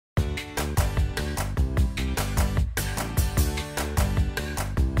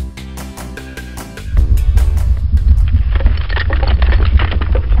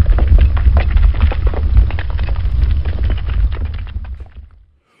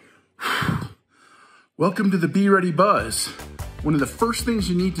Welcome to the Be Ready Buzz. One of the first things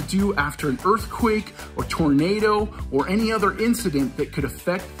you need to do after an earthquake or tornado or any other incident that could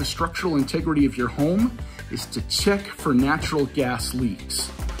affect the structural integrity of your home is to check for natural gas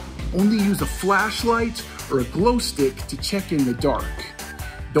leaks. Only use a flashlight or a glow stick to check in the dark.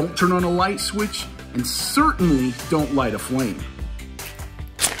 Don't turn on a light switch and certainly don't light a flame.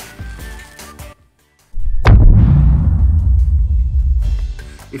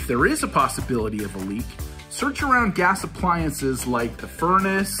 If there is a possibility of a leak, search around gas appliances like the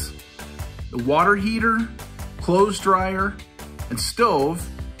furnace, the water heater, clothes dryer, and stove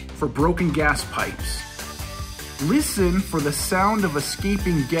for broken gas pipes. Listen for the sound of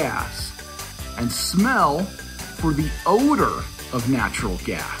escaping gas and smell for the odor of natural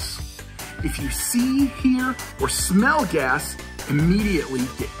gas. If you see, hear, or smell gas, immediately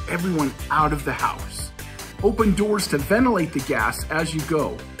get everyone out of the house. Open doors to ventilate the gas as you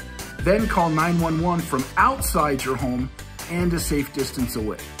go. Then call 911 from outside your home and a safe distance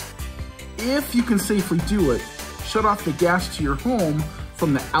away. If you can safely do it, shut off the gas to your home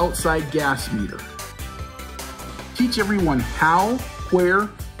from the outside gas meter. Teach everyone how, where,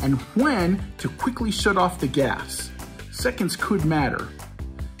 and when to quickly shut off the gas. Seconds could matter.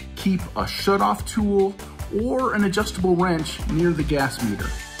 Keep a shut-off tool or an adjustable wrench near the gas meter.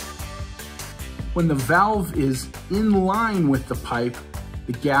 When the valve is in line with the pipe,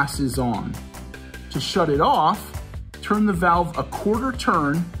 the gas is on. To shut it off, turn the valve a quarter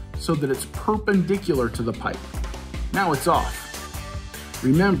turn so that it's perpendicular to the pipe. Now it's off.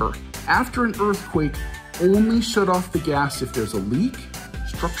 Remember, after an earthquake, only shut off the gas if there's a leak,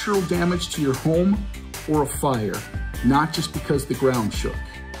 structural damage to your home, or a fire, not just because the ground shook.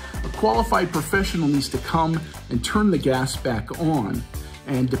 A qualified professional needs to come and turn the gas back on.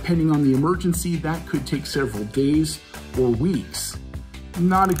 And depending on the emergency, that could take several days or weeks.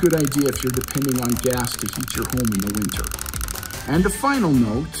 Not a good idea if you're depending on gas to heat your home in the winter. And a final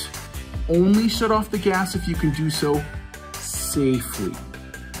note, only shut off the gas if you can do so safely.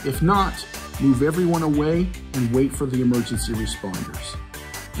 If not, move everyone away and wait for the emergency responders.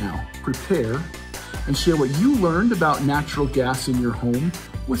 Now, prepare and share what you learned about natural gas in your home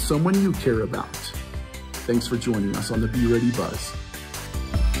with someone you care about. Thanks for joining us on the Be Ready Buzz.